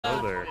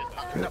there.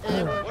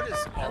 What is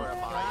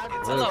RMI?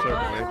 It's What is up,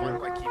 why Major?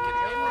 do I keep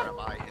getting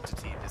RMI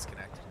entity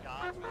disconnect?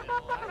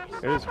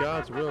 It is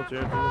God's will,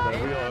 gentlemen,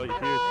 that we are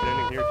here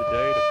standing here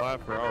today to fight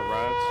for our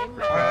rights,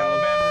 for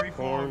cotton,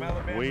 corn,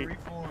 wheat,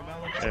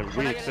 and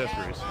wheat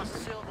accessories.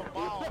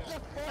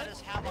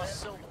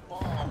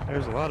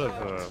 There's a lot of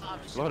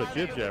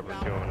jib jabbering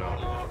going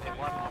on.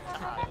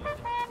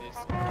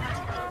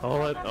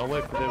 I'll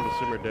wait for them to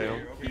simmer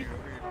down.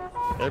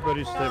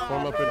 Everybody stay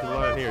form up into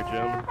line here,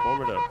 gentlemen.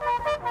 Form it up.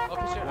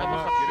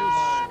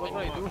 We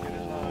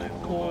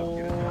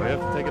have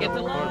to take it up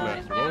to the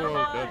quartermaster.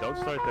 Whoa, don't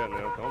start that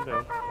now. Calm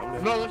down.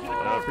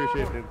 I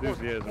appreciate the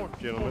enthusiasm,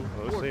 gentlemen.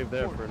 We'll save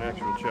that for an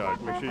actual charge.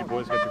 Make sure you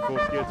boys get your full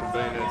kits and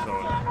bayonets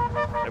on.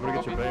 Everybody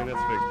get your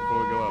bayonets fixed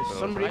before we go up.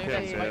 Somebody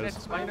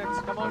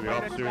I'm your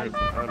officer. I'm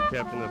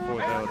Captain of the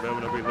 4th Alabama,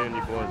 and I'll be leading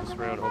you boys this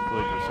round,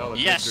 hopefully, to solid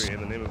victory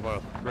in the name of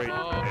our great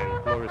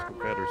and glorious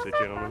Confederacy,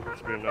 gentlemen.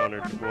 It's been an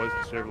honor, boys,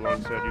 to serve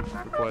alongside you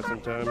for quite some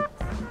time.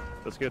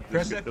 Let's get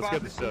this stuff,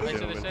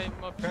 gentlemen.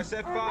 Press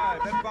F5,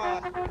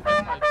 F5.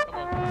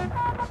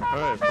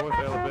 Alright, 4th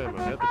Alabama,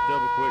 at the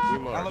double quick, we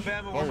march.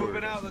 Alabama, we're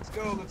moving out. Let's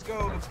go, let's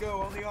go, let's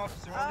go. On the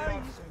officer, on the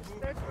officer.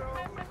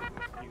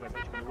 You guys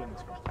actually win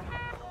this first time.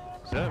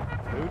 Sam,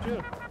 who'd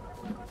you?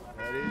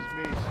 That is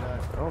me, son.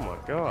 Oh my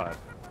god.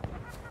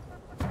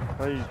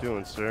 How you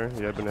doing, sir?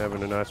 You have been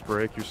having a nice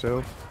break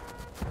yourself?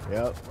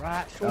 Yep.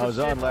 Right, I was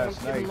on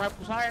last night.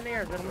 Rifles higher in the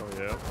air, gentlemen. Oh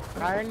yeah.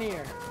 Higher in the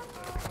air.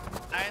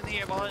 High in the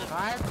air, boys.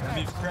 That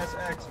means press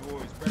X,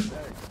 boys. Press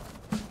X.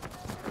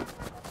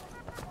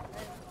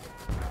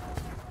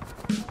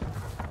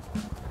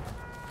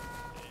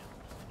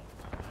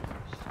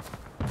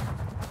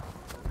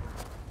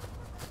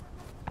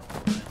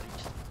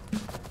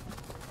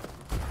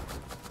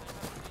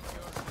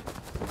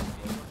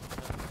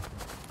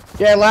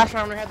 Yeah, last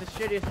round we had the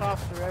shittiest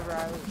officer ever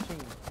I've ever seen.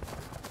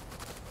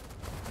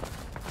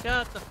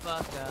 Shut the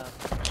fuck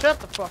up. Shut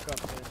the fuck up,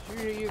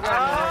 bitch. You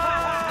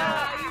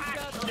got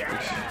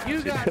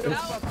you got no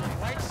fucking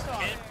white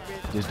star,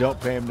 bitch. Just don't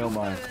pay him no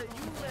mind.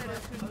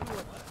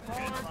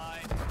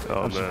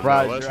 Oh, I'm man,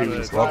 surprised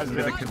Welcome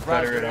to the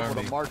Confederate able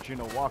Army. to march in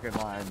a walking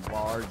line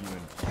while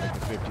arguing like the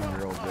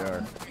 15-year-olds they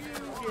are.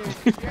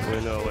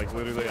 You know, like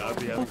literally, I'd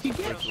be having some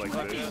switch like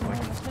this, like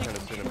it's kind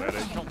of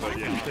cinematic. But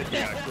yeah, you take the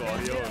actual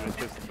audio and it's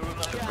just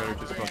they're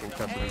just fucking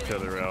cussing each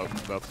other out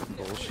about some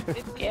bullshit.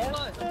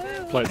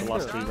 Played the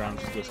last 3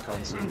 rounds with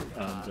Wisconsin,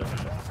 and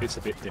it's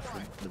a bit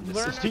different than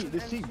this.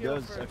 This team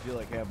does, I feel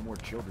like, have more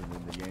children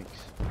than the Yanks.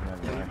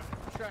 Not gonna lie.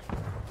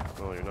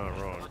 Well, you're not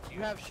wrong.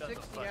 You have 60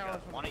 hours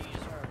on the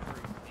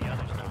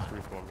Let's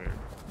reform here.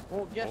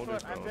 Well, guess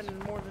what? I've been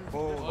more than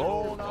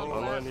Hold on. I'm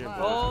on here,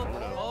 Hold,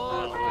 boys.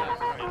 hold.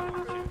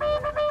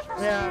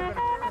 Yeah,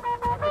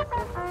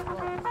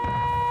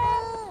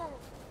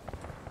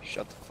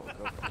 Shut the fuck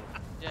up.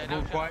 Yeah, No,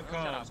 no, quiet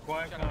comms,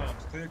 quiet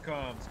comms,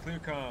 clear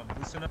comms.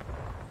 Listen up.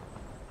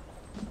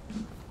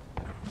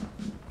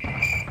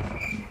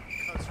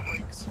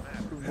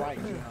 right.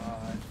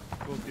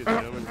 Okay,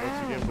 gentlemen,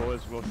 once again,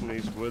 boys, welcome to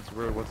East Woods.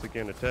 We're once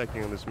again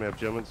attacking on this map,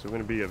 gentlemen, so we're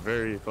going to be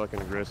very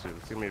fucking aggressive.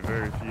 It's going to be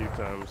very few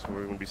times where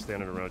we're going to be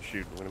standing around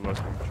shooting. We're going to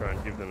mostly try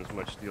and give them as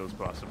much steel as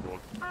possible.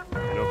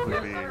 And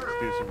hopefully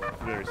do some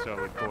very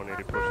solid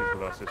coordinated pushes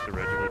with our sister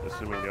regiment,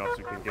 assuming the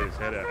officer can get his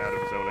head out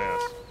of his own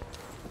ass.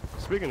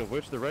 Speaking of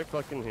which, they're right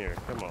fucking here.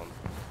 Come on.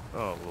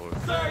 Oh, Lord.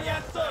 Sir,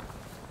 yes, sir.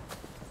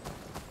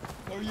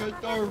 Oh, yes,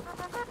 sir.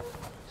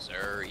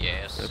 Sir,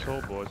 yes. That's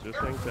all, boys. Just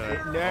hang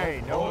tight.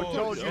 Nay, no one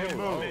told you to Stand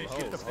move. formation,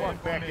 Get the stand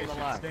fuck back in the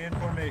formation, line. Stand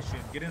formation.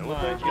 Get in Don't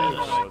line. let Get in that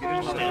line. go. Get in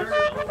line.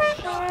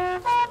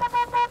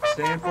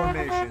 Stand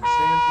formation.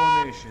 Stand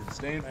formation.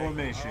 Stand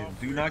formation.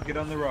 Do not get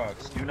on the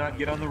rocks. Do not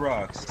get on the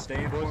rocks.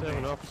 Stay in Boys, have an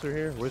formation. officer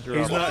here? Where's your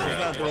He's officer?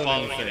 not doing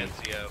anything.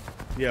 NCO.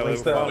 Yeah,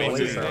 What's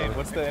his name?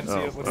 What's the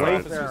NCO? What's the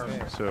alright. officer's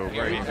name? So,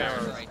 Right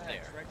there.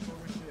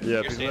 yeah,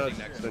 if he's not,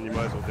 then you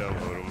might as well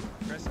download him.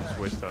 Just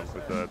waste time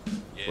with that.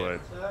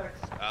 But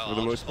for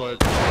the most part,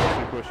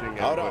 we're pushing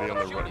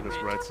everybody on this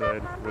right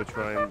side. We'll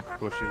try and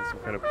push in some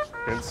kind of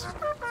hints.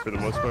 For the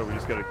most part, we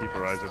just got to keep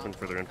our eyes open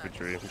for their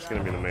infantry. It's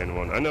going to be the main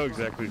one. I know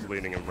exactly who's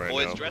leading him right now.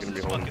 We're going to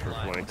be holding for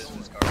flanks.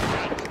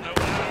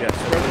 Yeah,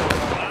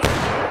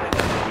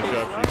 good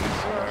job,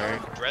 Chiefs.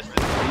 Alright.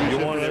 You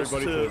want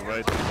everybody to the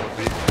right.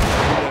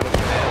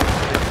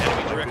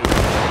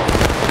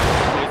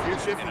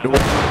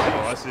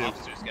 Oh, I see him.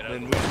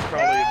 Then we should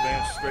probably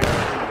advance straight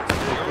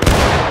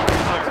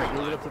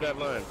Move it up to that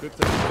line. Good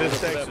time. Move it up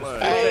to that line.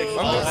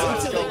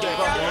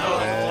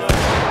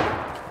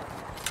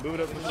 Move it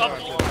up to the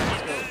line.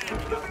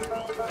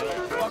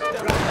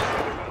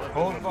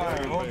 Hold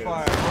fire. Hold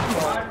fire.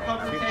 Hold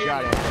fire. Good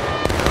shot at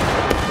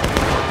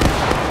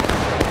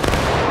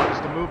Wants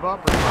to move up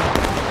or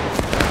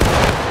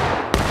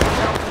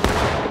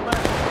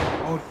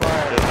Hold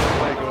fire. There's no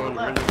way going.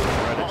 We're just going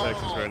right at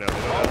Texas right now. They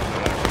don't have to.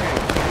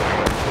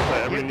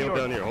 Everybody kneel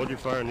down here. Hold your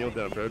fire and kneel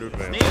down. Prepare to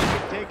advance.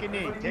 Take a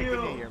knee. Take a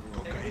knee,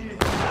 everyone.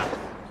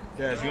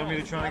 Guys, you want me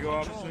to try and go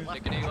officer?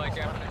 Take a knee like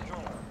after.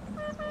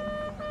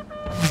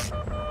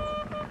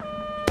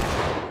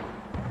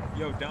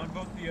 Yo,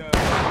 downvote the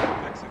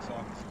X6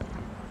 officer.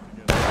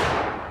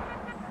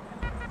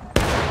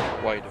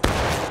 White.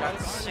 Got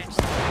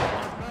 60.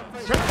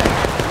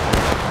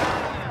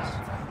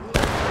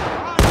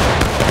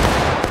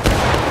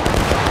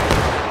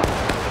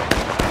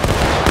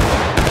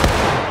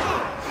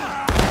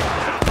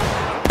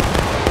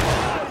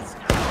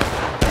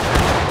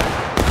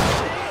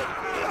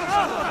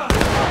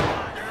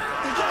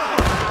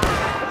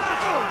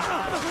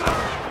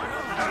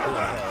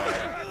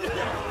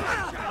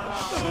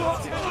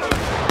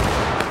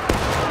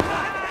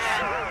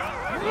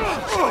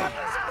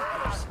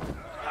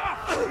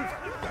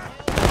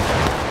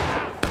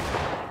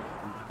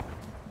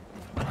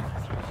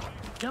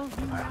 Don't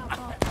do that,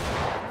 Pop.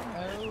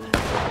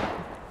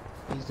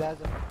 He's as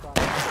a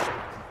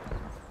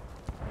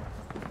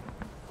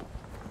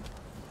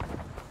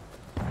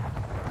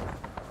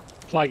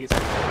Flag it.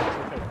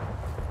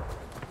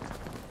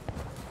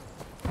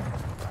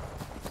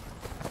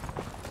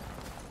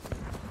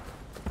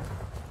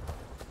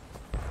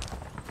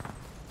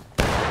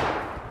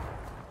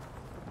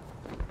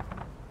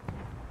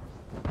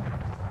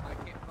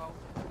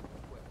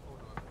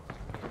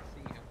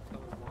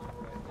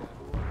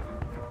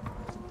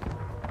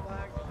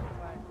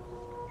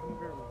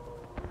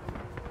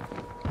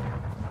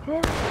 Okay.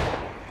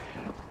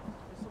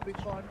 This will be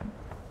fun.